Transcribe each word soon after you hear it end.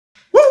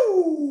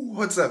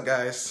What's up,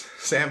 guys?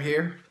 Sam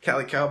here,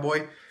 Cali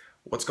Cowboy.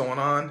 What's going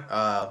on?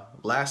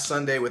 Last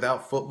Sunday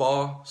without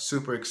football,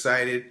 super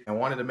excited. I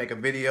wanted to make a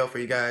video for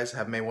you guys,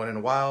 haven't made one in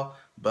a while,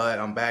 but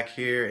I'm back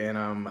here and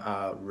I'm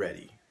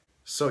ready.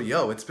 So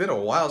it's been a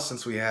while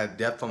since we had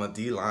depth on the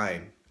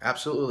D-line.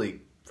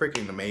 Absolutely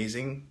freaking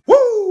amazing.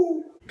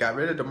 Woo! Got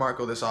rid of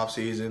DeMarco this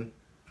offseason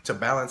to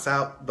balance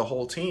out the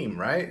whole team,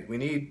 right? We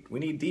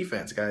need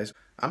defense, guys.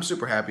 I'm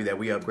super happy that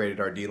we upgraded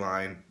our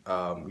D-line.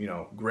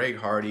 Greg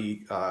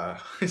Hardy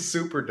is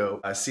super dope.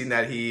 I've seen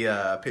that he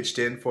pitched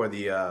in for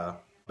the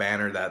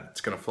banner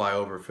that's gonna fly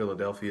over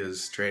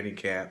Philadelphia's training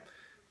camp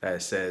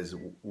that says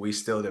 "We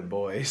still them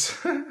boys."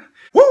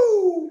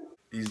 Woo!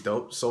 He's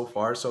dope so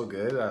far, so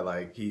good.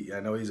 I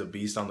know he's a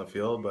beast on the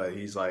field, but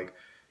he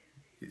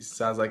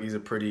sounds like he's a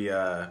pretty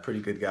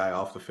good guy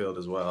off the field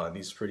as well, and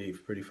he's pretty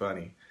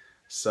funny.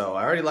 So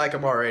I already like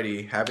him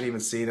already. Haven't even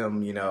seen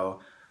him,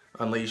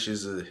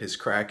 unleashes his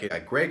crack.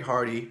 Greg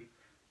Hardy,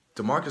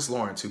 DeMarcus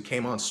Lawrence, who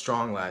came on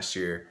strong last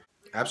year.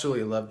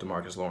 Absolutely love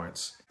DeMarcus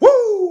Lawrence.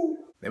 Woo!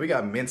 Then we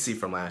got Mincy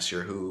from last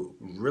year, who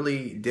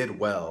really did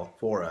well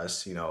for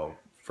us,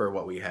 for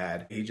what we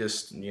had. He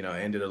just,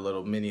 ended a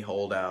little mini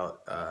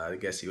holdout. I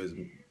guess he was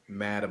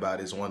mad about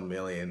his $1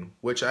 million,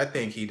 which I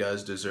think he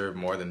does deserve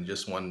more than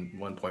just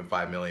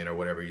 $1.5 million or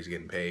whatever he's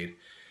getting paid.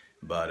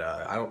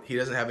 But he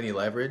doesn't have any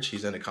leverage.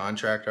 He's in a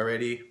contract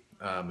already,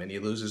 and he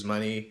loses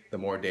money the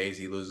more days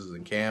he loses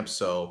in camp.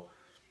 So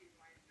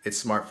it's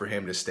smart for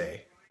him to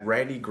stay.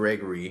 Randy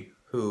Gregory,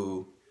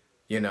 who,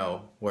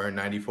 wearing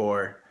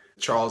 94.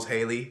 Charles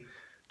Haley.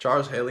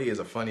 Charles Haley is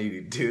a funny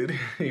dude.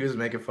 He was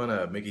making fun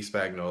of Mickey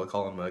Spagnuolo,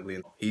 calling him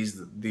ugly.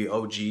 He's the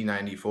OG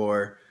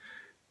 94.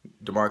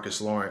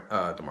 Demarcus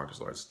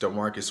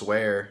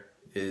Ware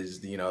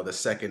is the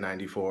second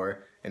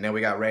 94, and then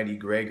we got Randy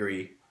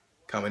Gregory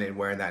coming in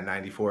wearing that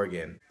 94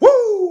 again.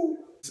 Woo!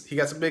 He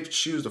got some big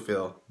shoes to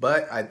fill,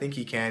 but I think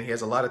he can. He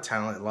has a lot of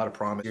talent, a lot of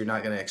promise. You're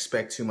not going to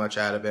expect too much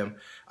out of him.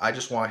 I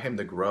just want him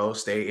to grow,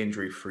 stay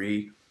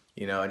injury-free,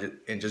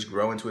 and just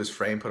grow into his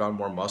frame, put on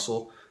more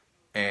muscle,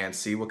 and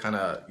see what kind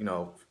of,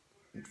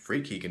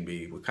 freak he can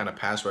be, what kind of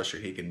pass rusher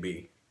he can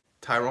be.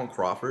 Tyrone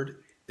Crawford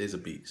is a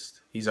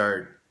beast. He's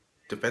our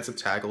defensive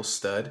tackle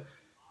stud,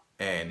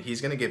 and he's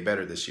going to get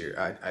better this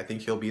year. I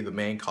think he'll be the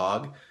main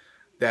cog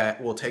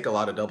that will take a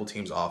lot of double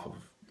teams off of,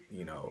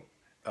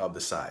 of the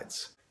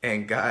sides.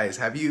 And guys,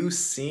 have you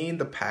seen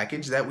the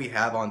package that we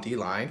have on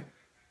D-line?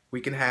 We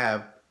can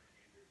have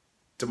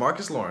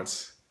DeMarcus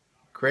Lawrence,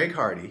 Greg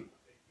Hardy,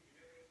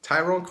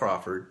 Tyrone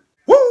Crawford,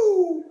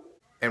 woo,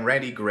 and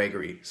Randy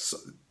Gregory. So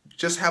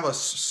just have a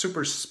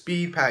super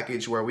speed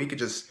package where we could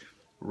just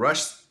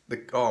rush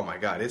the, oh my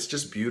God, it's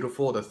just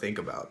beautiful to think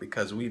about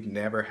because we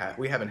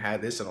haven't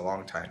had this in a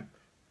long time.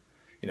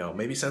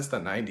 Maybe since the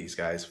 90s,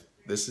 guys.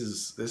 This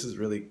is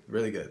really,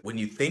 really good. When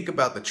you think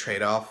about the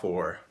trade-off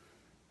for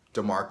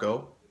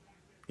DeMarco,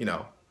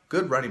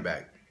 good running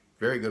back,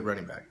 very good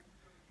running back,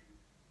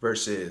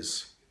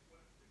 versus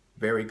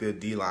very good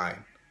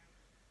D-line.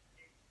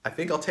 I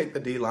think I'll take the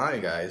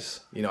D-line,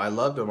 guys. I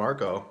love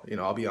DeMarco.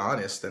 I'll be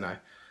honest, and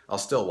I'll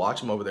still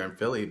watch him over there in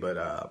Philly.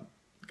 But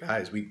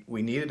guys, we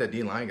needed a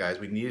D-line, guys.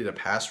 We needed a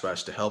pass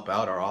rush to help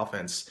out our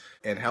offense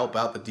and help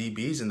out the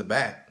DBs in the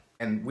back.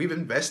 And we've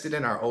invested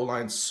in our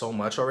O-line so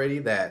much already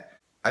that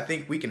I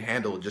think we can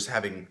handle just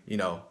having,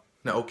 an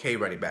okay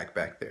running back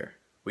there.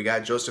 We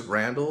got Joseph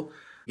Randle,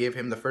 give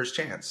him the first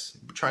chance.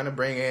 We're trying to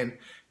bring in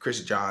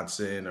Chris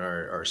Johnson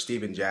or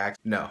Steven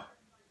Jackson. No,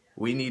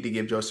 we need to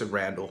give Joseph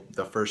Randle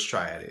the first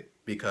try at it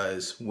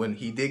because when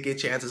he did get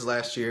chances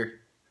last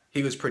year,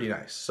 he was pretty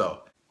nice.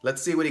 So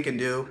let's see what he can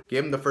do.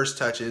 Give him the first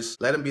touches.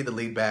 Let him be the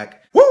lead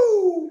back.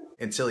 Woo!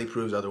 Until he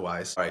proves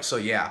otherwise. All right, so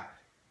yeah,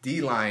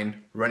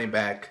 D-line, running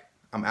back,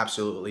 I'm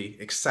absolutely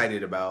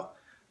excited about.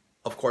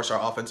 Of course, our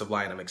offensive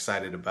line I'm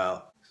excited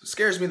about. What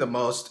scares me the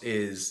most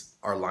is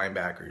our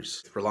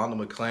linebackers.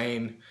 Rolando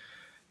McClain,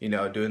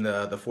 doing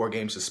the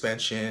 4-game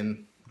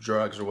suspension,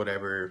 drugs or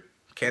whatever.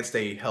 Can't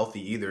stay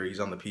healthy either. He's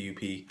on the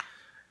PUP.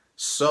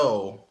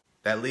 So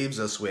that leaves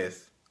us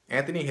with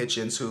Anthony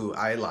Hitchens, who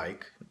I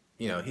like.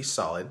 He's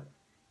solid,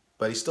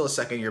 but he's still a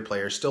second-year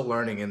player, still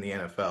learning in the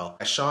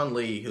NFL. Sean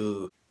Lee,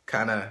 who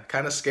kind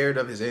of scared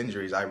of his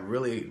injuries. I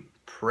really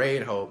pray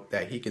and hope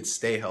that he could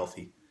stay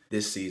healthy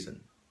this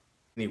season.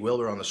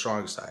 Wilder on the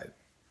strong side,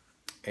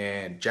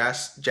 and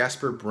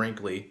Jasper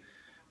Brinkley,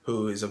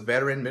 who is a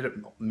veteran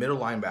middle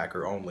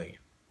linebacker only.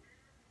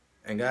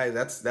 And guys,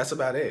 that's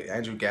about it.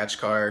 Andrew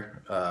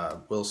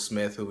Gatchkar, Will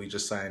Smith, who we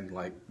just signed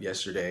like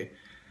yesterday,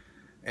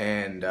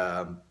 and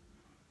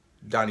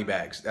Donnie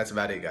Baggs. That's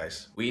about it,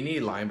 guys. We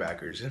need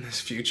linebackers in this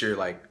future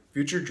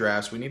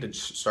drafts. We need to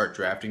start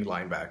drafting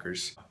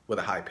linebackers with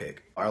a high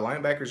pick. Our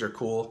linebackers are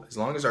cool. As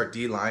long as our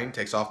D-line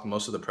takes off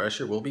most of the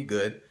pressure, we'll be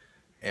good.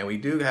 And we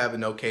do have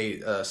an okay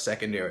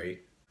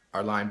secondary.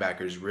 Our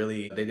linebackers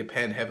they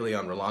depend heavily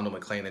on Rolando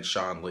McClain and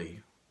Sean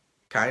Lee.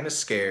 Kind of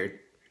scared,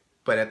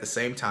 but at the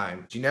same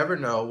time, you never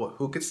know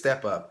who could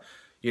step up.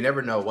 You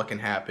never know what can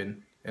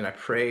happen. And I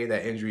pray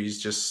that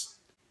injuries just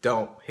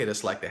don't hit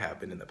us like they have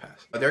been in the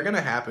past. But they're going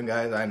to happen,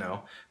 guys, I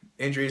know.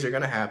 Injuries are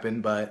going to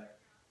happen, but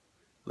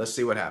let's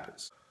see what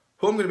happens.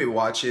 Who I'm going to be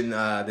watching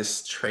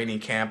this training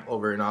camp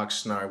over in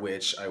Oxnard,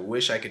 which I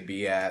wish I could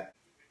be at.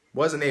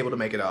 Wasn't able to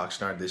make it to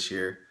Oxnard this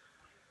year.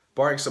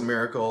 Barring some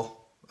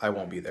miracle, I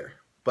won't be there.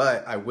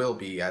 But I will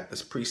be at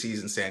this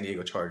preseason San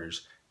Diego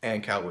Chargers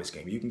and Cowboys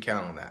game. You can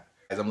count on that.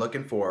 As I'm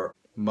looking for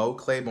Mo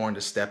Claiborne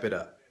to step it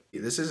up.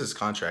 This is his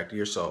contract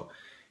year, so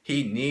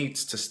he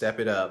needs to step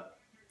it up,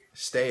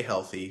 stay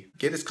healthy,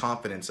 get his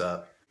confidence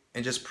up,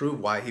 and just prove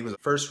why he was a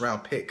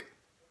first-round pick.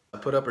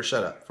 Put up or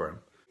shut up for him.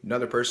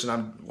 Another person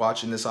I'm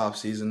watching this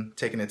offseason,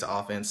 taking it to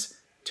offense,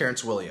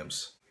 Terrence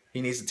Williams.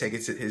 He needs to take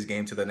his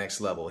game to the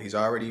next level. He's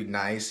already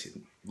nice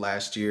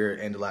last year,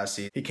 end of last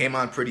season. He came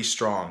on pretty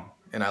strong,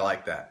 and I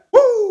like that.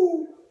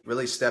 Woo!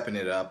 Really stepping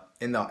it up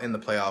in the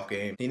playoff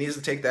game. He needs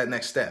to take that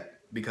next step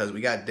because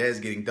we got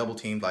Dez getting double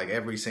teamed like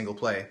every single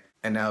play.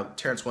 And now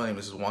Terrence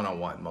Williams is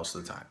one-on-one most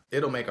of the time.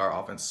 It'll make our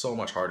offense so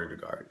much harder to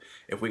guard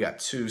if we got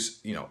two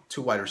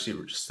wide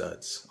receiver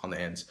studs on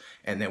the ends,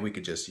 and then we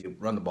could just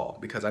run the ball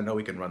because I know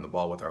we can run the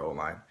ball with our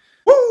O-line.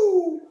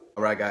 Woo!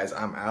 All right, guys,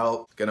 I'm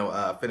out.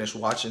 Gonna finish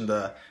watching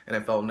the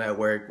NFL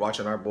Network,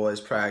 watching our boys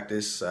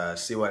practice,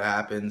 see what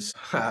happens.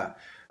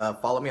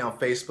 Follow me on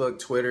Facebook,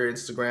 Twitter,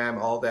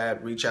 Instagram, all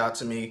that. Reach out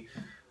to me.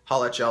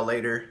 Holla at y'all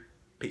later.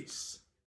 Peace.